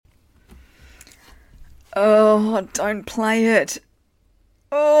Oh, don't play it.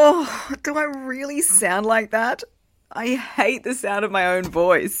 Oh, do I really sound like that? I hate the sound of my own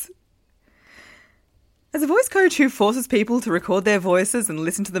voice. As a voice coach who forces people to record their voices and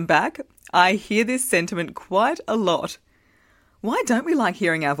listen to them back, I hear this sentiment quite a lot. Why don't we like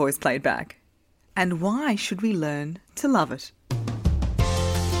hearing our voice played back? And why should we learn to love it?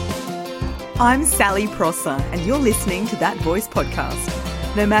 I'm Sally Prosser, and you're listening to That Voice Podcast.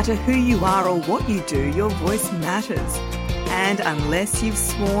 No matter who you are or what you do, your voice matters. And unless you've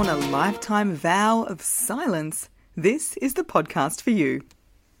sworn a lifetime vow of silence, this is the podcast for you.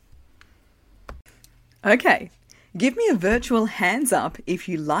 Okay, give me a virtual hands up if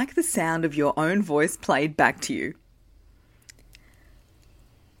you like the sound of your own voice played back to you.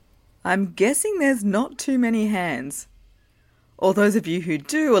 I'm guessing there's not too many hands. Or those of you who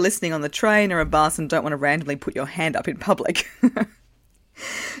do are listening on the train or a bus and don't want to randomly put your hand up in public.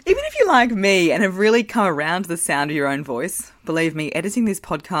 Even if you're like me and have really come around to the sound of your own voice, believe me, editing this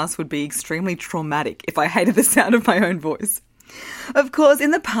podcast would be extremely traumatic if I hated the sound of my own voice. Of course, in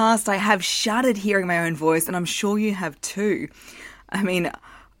the past, I have shuddered hearing my own voice, and I'm sure you have too. I mean,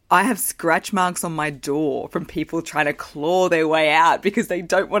 I have scratch marks on my door from people trying to claw their way out because they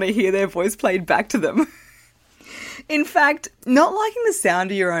don't want to hear their voice played back to them. In fact, not liking the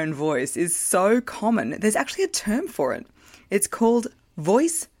sound of your own voice is so common, there's actually a term for it. It's called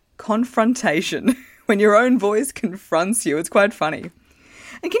voice confrontation. When your own voice confronts you, it's quite funny.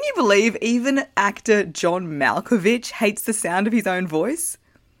 And can you believe even actor John Malkovich hates the sound of his own voice?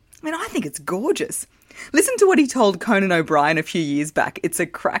 I mean, I think it's gorgeous. Listen to what he told Conan O'Brien a few years back. It's a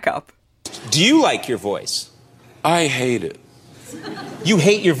crack up. Do you like your voice? I hate it. You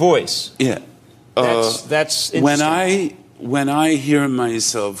hate your voice? Yeah. That's interesting. When I hear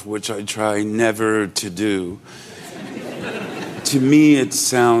myself, which I try never to do, to me it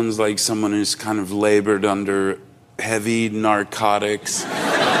sounds like someone who's kind of labored under heavy narcotics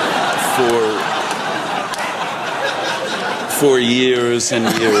for years and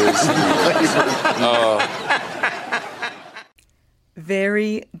years.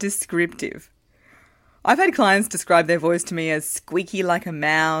 Very descriptive. I've had clients describe their voice to me as squeaky like a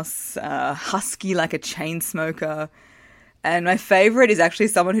mouse, husky like a chain smoker. And my favourite is actually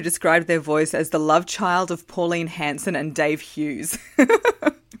someone who described their voice as the love child of Pauline Hanson and Dave Hughes,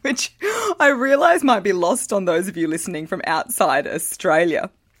 which I realise might be lost on those of you listening from outside Australia.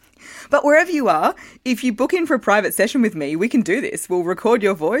 But wherever you are, if you book in for a private session with me, we can do this. We'll record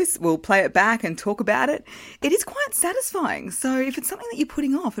your voice, we'll play it back and talk about it. It is quite satisfying. So if it's something that you're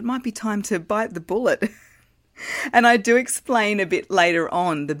putting off, it might be time to bite the bullet. And I do explain a bit later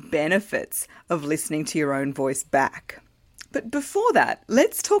on the benefits of listening to your own voice back. But before that,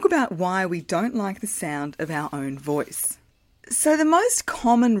 let's talk about why we don't like the sound of our own voice. So the most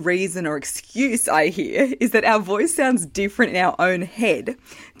common reason or excuse I hear is that our voice sounds different in our own head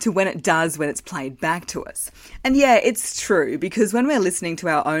to when it does when it's played back to us. And yeah, it's true, because when we're listening to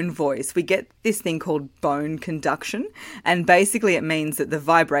our own voice, we get this thing called bone conduction. And basically it means that the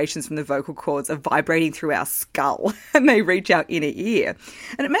vibrations from the vocal cords are vibrating through our skull and they reach our inner ear.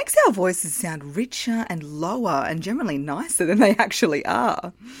 And it makes our voices sound richer and lower and generally nicer than they actually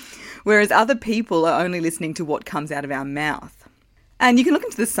are. Whereas other people are only listening to what comes out of our mouth. And you can look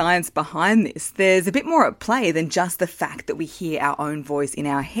into the science behind this. There's a bit more at play than just the fact that we hear our own voice in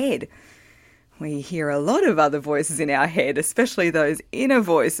our head. We hear a lot of other voices in our head, especially those inner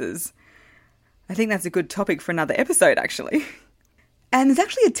voices. I think that's a good topic for another episode, actually. And there's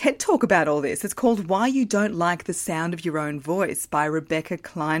actually a TED Talk about all this. It's called Why You Don't Like the Sound of Your Own Voice by Rebecca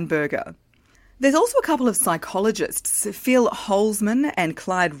Kleinberger. There's also a couple of psychologists, Phil Holzman and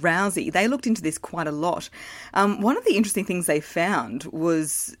Clyde Rousey. They looked into this quite a lot. One of the interesting things they found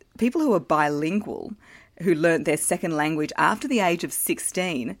was people who were bilingual, who learnt their second language after the age of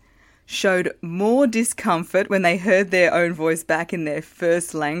 16, showed more discomfort when they heard their own voice back in their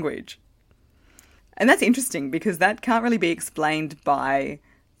first language. And that's interesting because that can't really be explained by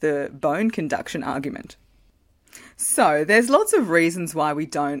the bone conduction argument. So there's lots of reasons why we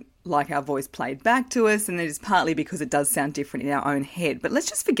don't like our voice played back to us, and it is partly because it does sound different in our own head. But let's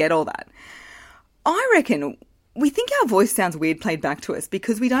just forget all that. I reckon we think our voice sounds weird played back to us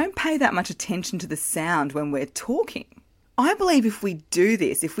because we don't pay that much attention to the sound when we're talking. I believe if we do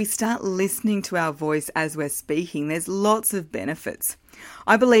this, if we start listening to our voice as we're speaking, there's lots of benefits.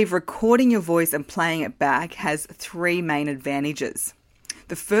 I believe recording your voice and playing it back has 3 main advantages.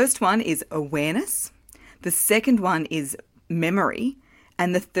 The first one is awareness. The second one is memory.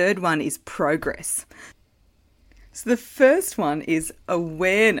 And the third one is progress. So the first one is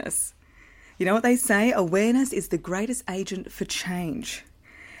awareness. You know what they say? Awareness is the greatest agent for change.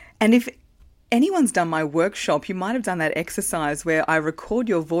 And if anyone's done my workshop, you might have done that exercise where I record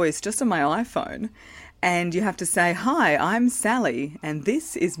your voice just on my iPhone and you have to say, "Hi, I'm Sally and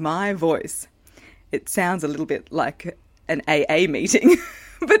this is my voice." It sounds a little bit like an AA meeting,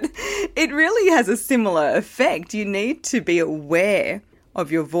 but it really has a similar effect. You need to be aware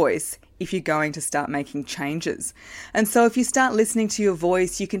of your voice if you're going to start making changes. And so if you start listening to your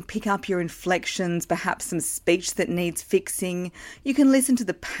voice, you can pick up your inflections, perhaps some speech that needs fixing. You can listen to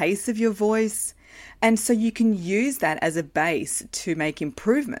the pace of your voice. And so you can use that as a base to make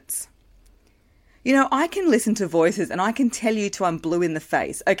improvements. You know, I can listen to voices and I can tell you till I'm blue in the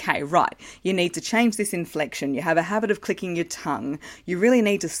face. Okay, right, you need to change this inflection. You have a habit of clicking your tongue. You really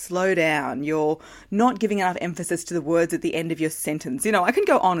need to slow down. You're not giving enough emphasis to the words at the end of your sentence. You know, I can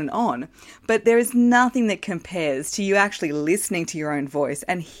go on, but there is nothing that compares to you actually listening to your own voice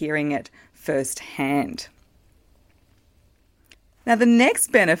and hearing it firsthand. Now, the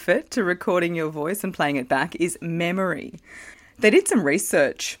next benefit to recording your voice and playing it back is memory. They did some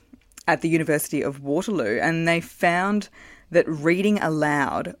research at the University of Waterloo, and they found that reading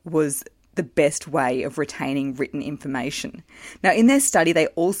aloud was the best way of retaining written information. Now, in their study, they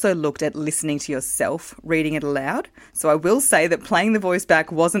also looked at listening to yourself reading it aloud. So I will say that playing the voice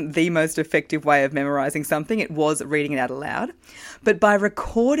back wasn't the most effective way of memorizing something. It was reading it out aloud. But by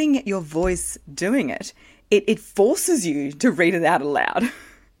recording your voice doing it, it forces you to read it out aloud.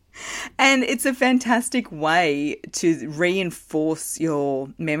 And it's a fantastic way to reinforce your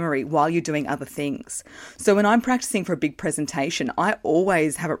memory while you're doing other things. So when I'm practicing for a big presentation, I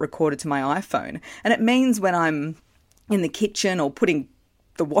always have it recorded to my iPhone. And it means when I'm in the kitchen or putting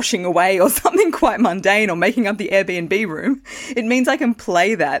the washing away or something quite mundane or making up the Airbnb room, it means I can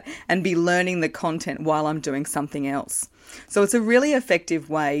play that and be learning the content while I'm doing something else. So it's a really effective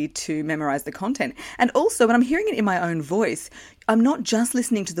way to memorize the content. And also when I'm hearing it in my own voice, I'm not just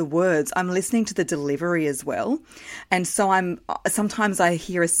listening to the words, I'm listening to the delivery as well. And so sometimes I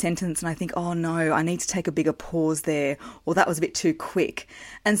hear a sentence and I think, oh no, I need to take a bigger pause there, or that was a bit too quick.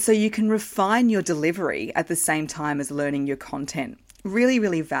 And so you can refine your delivery at the same time as learning your content. Really,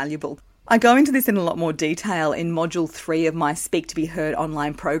 really valuable. I go into this in a lot more detail in Module 3 of my Speak to Be Heard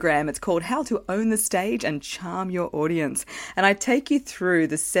online program. It's called How to Own the Stage and Charm Your Audience. And I take you through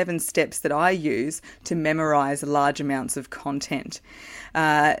the 7 steps that I use to memorize large amounts of content.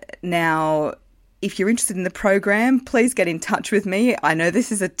 Now, if you're interested in the program, please get in touch with me. I know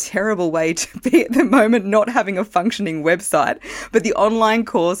this is a terrible way to be at the moment, not having a functioning website, but the online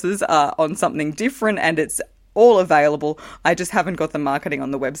courses are on something different and it's all available. I just haven't got the marketing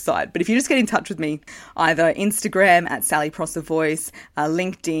on the website. But if you just get in touch with me, either Instagram at Sally Prosser Voice,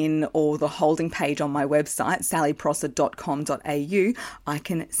 LinkedIn, or the holding page on my website, sallyprosser.com.au, I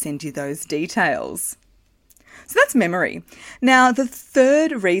can send you those details. So that's memory. Now, the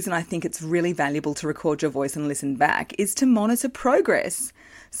third reason I think it's really valuable to record your voice and listen back is to monitor progress.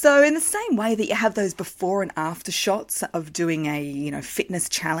 So in the same way that you have those before and after shots of doing a fitness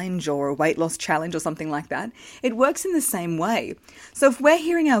challenge or a weight loss challenge or something like that, it works in the same way. So if we're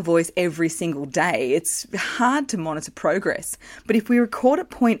hearing our voice every single day, it's hard to monitor progress. But if we record at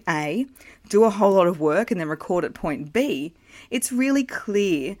point A, do a whole lot of work and then record at point B, it's really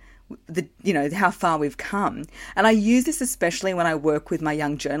clear how far we've come. And I use this especially when I work with my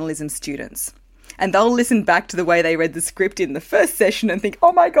young journalism students. And they'll listen back to the way they read the script in the first session and think,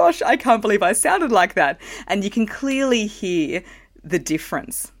 oh my gosh, I can't believe I sounded like that. And you can clearly hear the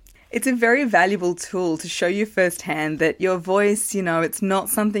difference. It's a very valuable tool to show you firsthand that your voice, it's not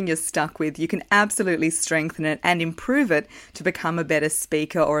something you're stuck with. You can absolutely strengthen it and improve it to become a better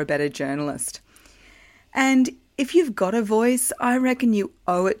speaker or a better journalist. And if you've got a voice, I reckon you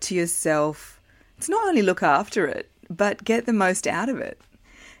owe it to yourself to not only look after it, but get the most out of it.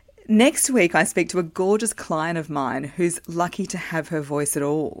 Next week, I speak to a gorgeous client of mine who's lucky to have her voice at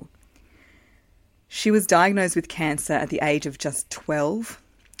all. She was diagnosed with cancer at the age of just 12,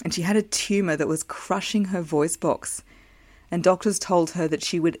 and she had a tumour that was crushing her voice box. And doctors told her that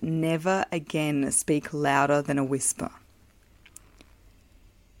she would never again speak louder than a whisper.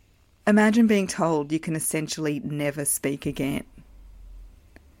 Imagine being told you can essentially never speak again.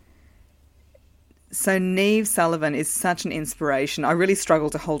 So Neve Sullivan is such an inspiration. I really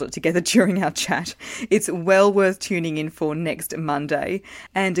struggled to hold it together during our chat. It's well worth tuning in for next Monday,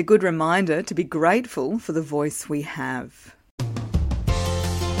 and a good reminder to be grateful for the voice we have.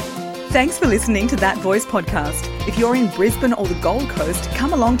 Thanks for listening to That Voice podcast. If you're in Brisbane or the Gold Coast,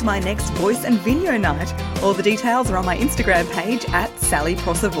 come along to my next voice and video night. All the details are on my Instagram page at Sally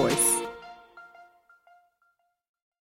Prosser Voice.